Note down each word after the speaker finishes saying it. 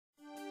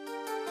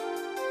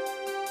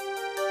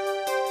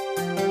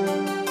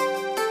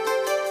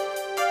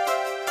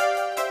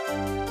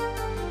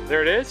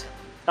There it is,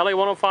 LA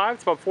 105,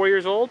 it's about 4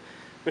 years old.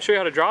 I'm gonna show you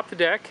how to drop the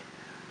deck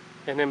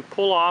and then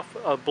pull off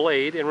a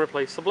blade and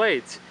replace the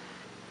blades.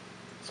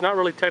 It's not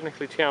really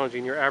technically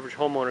challenging. Your average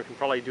homeowner can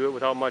probably do it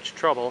without much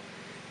trouble,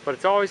 but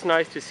it's always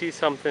nice to see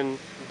something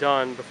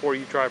done before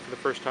you drive for the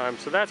first time.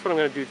 So that's what I'm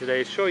going to do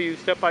today, is show you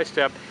step by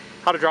step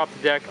how to drop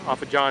the deck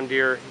off a John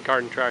Deere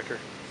garden tractor.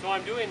 So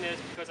I'm doing this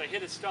because I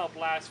hit a stump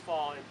last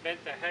fall and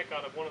bent the heck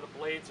out of one of the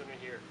blades under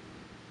here.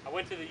 I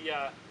went to the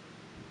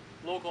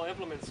local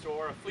implement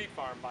store, a Fleet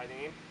Farm by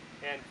name,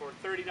 and for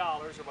 $30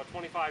 or about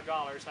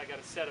 $25 I got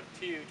a set of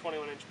two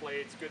 21-inch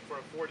blades, good for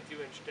a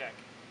 42-inch deck.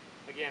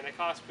 Again, they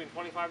cost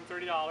between $25 and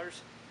 $30.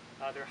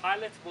 They're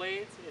high-lift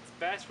blades. It's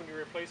best when you're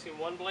replacing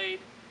one blade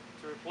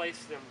to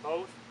replace them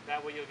both.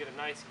 That way you'll get a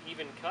nice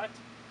even cut.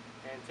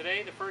 And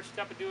today the first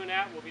step of doing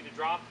that will be to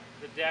drop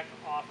the deck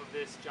off of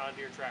this John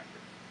Deere tractor.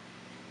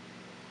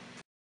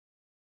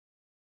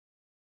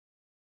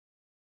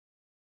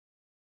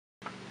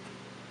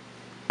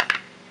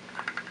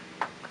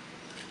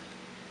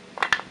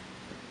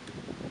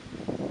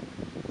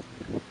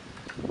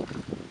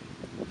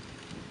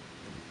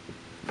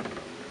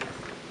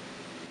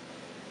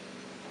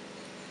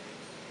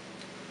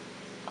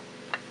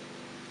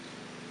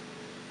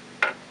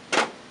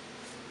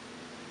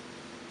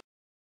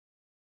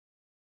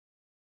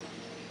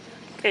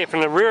 Okay,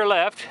 from the rear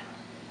left,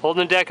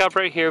 holding the deck up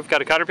right here, we've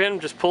got a cotter pin,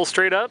 just pull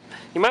straight up.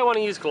 You might want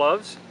to use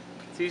gloves.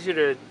 It's easier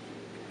to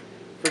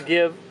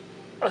forgive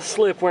a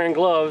slip wearing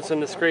gloves than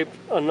to scrape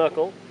a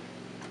knuckle.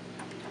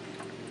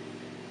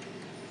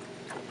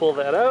 Pull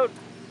that out.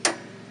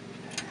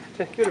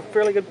 Just give it a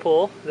fairly good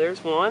pull.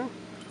 There's one.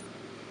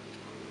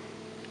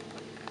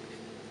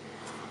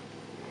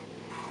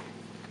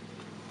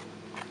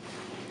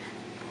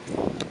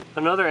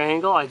 Another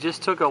angle, I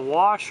just took a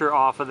washer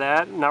off of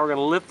that. Now we're going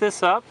to lift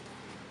this up.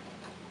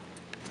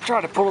 Try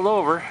to pull it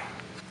over.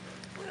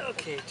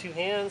 Okay, two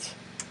hands.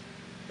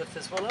 Lift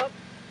this one up.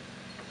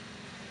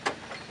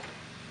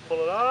 Pull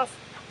it off.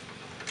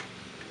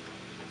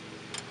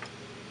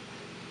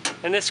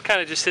 And this kind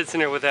of just sits in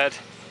there with that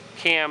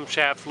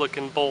camshaft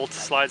looking bolt,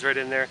 slides right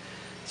in there.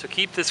 So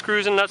keep the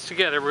screws and nuts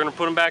together. We're going to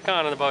put them back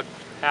on in about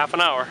half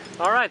an hour.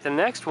 Alright, the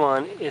next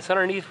one is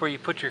underneath where you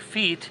put your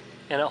feet,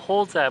 and it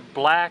holds that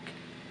black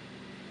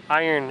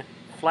iron,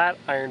 flat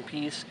iron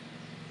piece.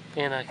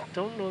 And I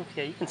don't know if,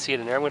 yeah, you can see it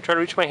in there. I'm going to try to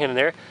reach my hand in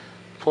there.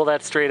 Pull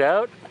that straight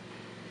out.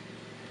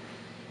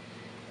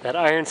 That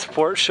iron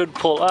support should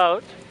pull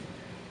out.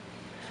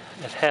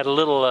 It had a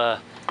little,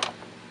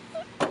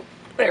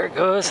 there it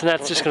goes, and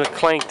that's just going to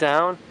clank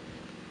down.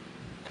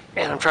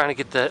 And I'm trying to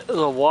get the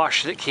little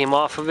washer that came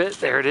off of it.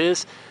 There it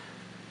is.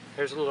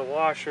 There's a little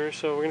washer,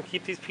 so we're going to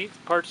keep these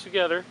parts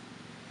together.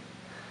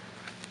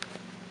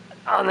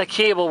 On the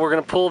cable, we're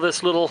going to pull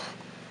this little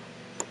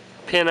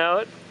pin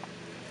out.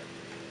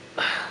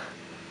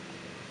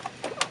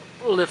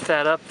 Lift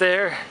that up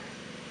there.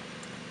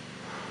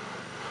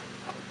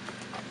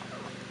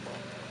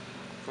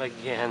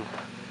 Again,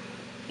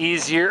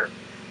 easier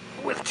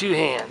with two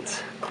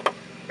hands.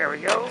 There we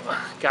go.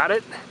 Got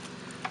it.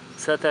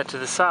 Set that to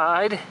the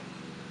side.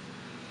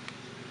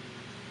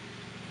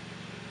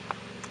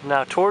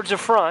 Now towards the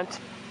front,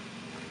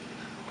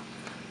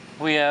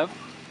 we have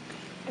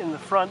in the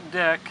front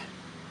deck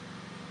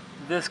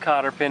this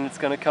cotter pin that's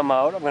going to come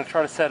out. I'm going to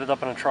try to set it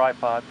up on a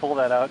tripod, pull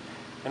that out,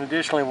 and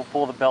additionally we'll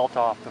pull the belt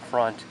off the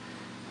front.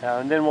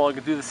 And then we'll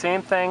do the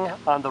same thing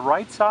on the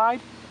right side,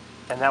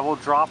 and that will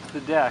drop the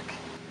deck.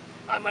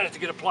 I might have to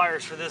get a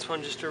pliers for this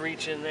one just to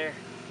reach in there.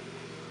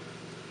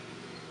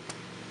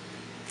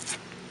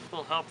 A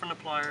little help from the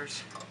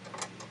pliers.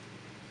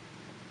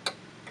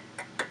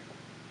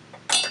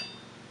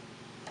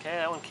 Okay,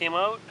 that one came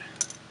out.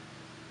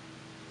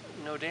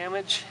 No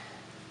damage.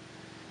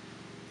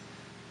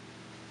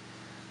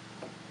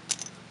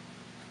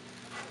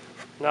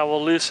 Now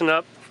we'll loosen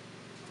up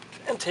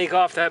and take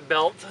off that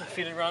belt,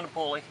 feed it around the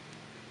pulley.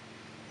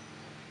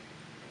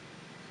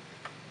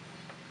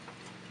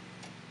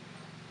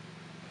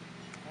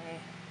 Okay.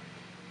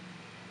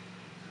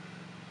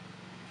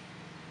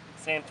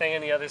 Same thing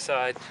on the other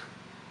side.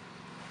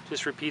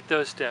 Just repeat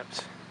those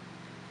steps.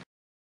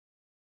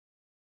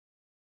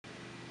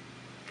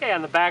 Okay,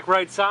 on the back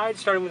right side,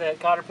 starting with that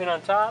cotter pin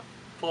on top,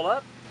 pull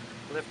up,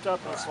 lift up,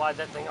 and slide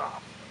that thing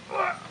off.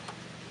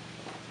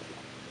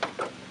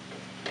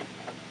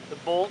 The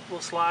bolt will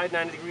slide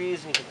 90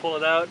 degrees and you can pull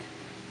it out.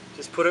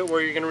 Just put it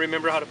where you're going to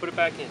remember how to put it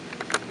back in.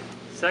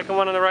 Second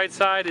one on the right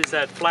side is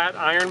that flat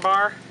iron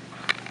bar.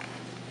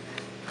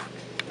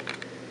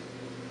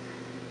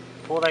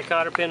 Pull that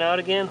cotter pin out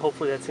again.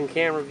 Hopefully that's in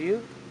camera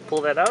view.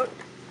 Pull that out.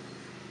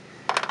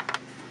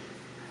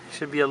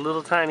 Should be a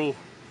little tiny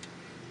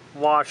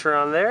washer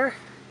on there.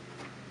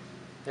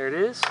 There it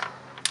is.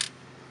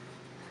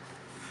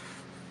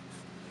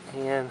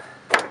 And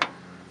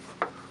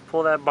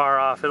pull that bar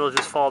off. It'll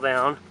just fall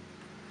down.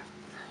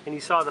 And you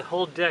saw the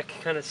whole deck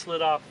kind of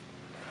slid off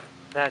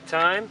that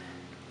time.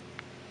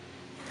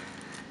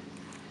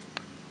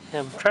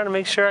 And I'm trying to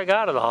make sure I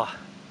got it all.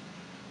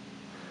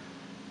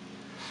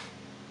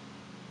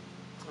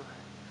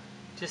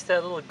 Just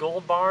that little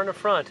gold bar in the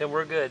front and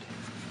we're good.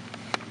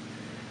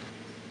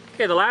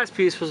 Okay, the last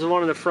piece was the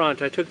one in the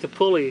front. I took the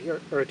pulley,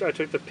 or I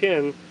took the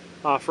pin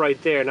off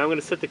right there. Now I'm going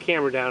to set the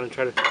camera down and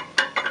try to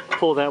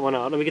pull that one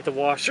out. Let me get the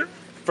washer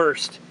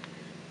first.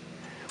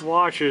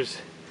 Washer's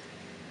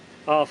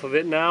off of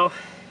it now.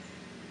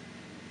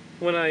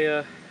 When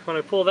I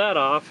pull that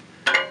off,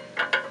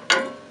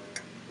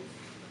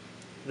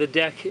 the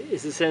deck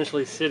is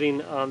essentially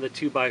sitting on the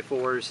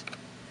 2x4s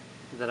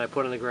that I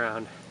put on the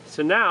ground.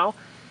 So now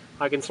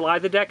I can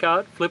slide the deck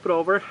out, flip it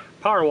over,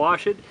 power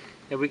wash it,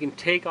 and we can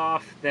take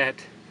off that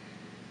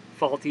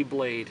faulty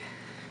blade.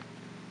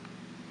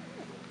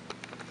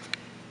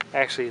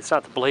 Actually, it's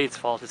not the blade's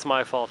fault, it's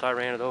my fault. I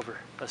ran it over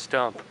a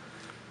stump.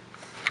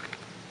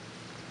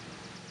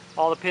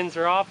 All the pins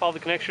are off, all the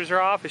connectors are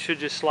off. It should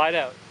just slide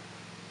out.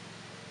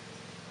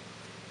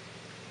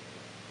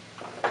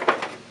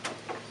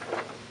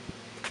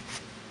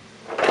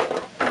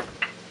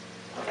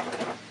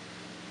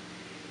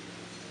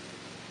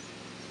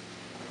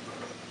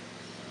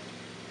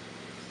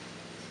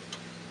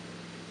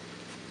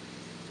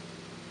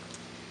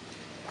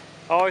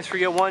 I always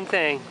forget one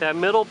thing. That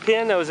middle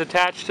pin that was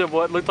attached to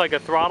what looked like a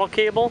throttle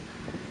cable,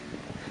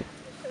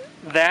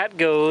 that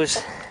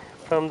goes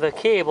from the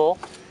cable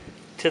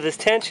to this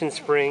tension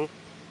spring,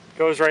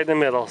 goes right in the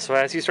middle. So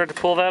as you start to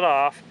pull that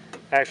off,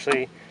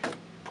 actually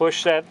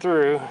push that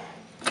through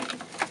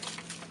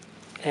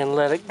and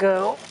let it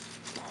go.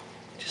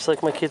 Just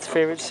like my kid's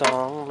favorite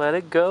song, let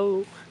it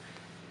go.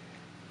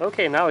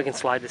 Okay, now we can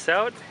slide this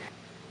out.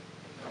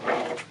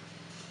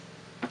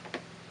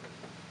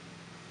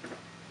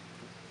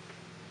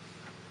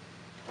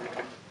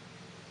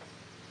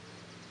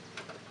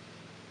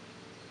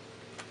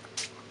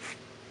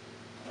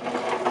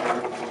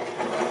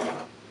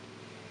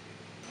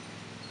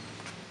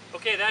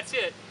 Okay, that's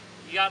it.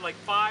 You got like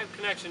 5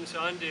 connections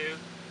to undo,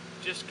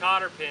 just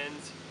cotter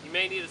pins. You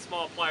may need a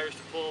small pliers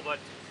to pull, but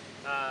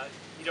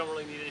you don't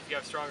really need it if you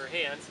have stronger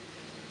hands.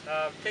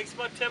 Takes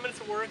about 10 minutes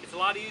of work. It's a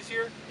lot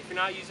easier if you're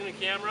not using a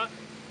camera.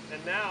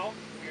 And now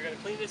you're going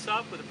to clean this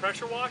up with a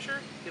pressure washer,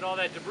 get all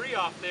that debris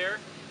off there.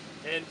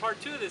 And in part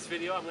 2 of this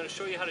video, I'm going to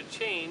show you how to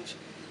change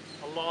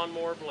a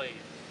lawnmower blade.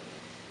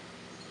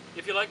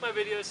 If you like my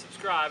videos,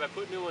 subscribe. I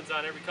put new ones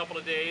on every couple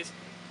of days.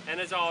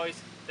 And as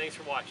always, thanks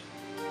for watching.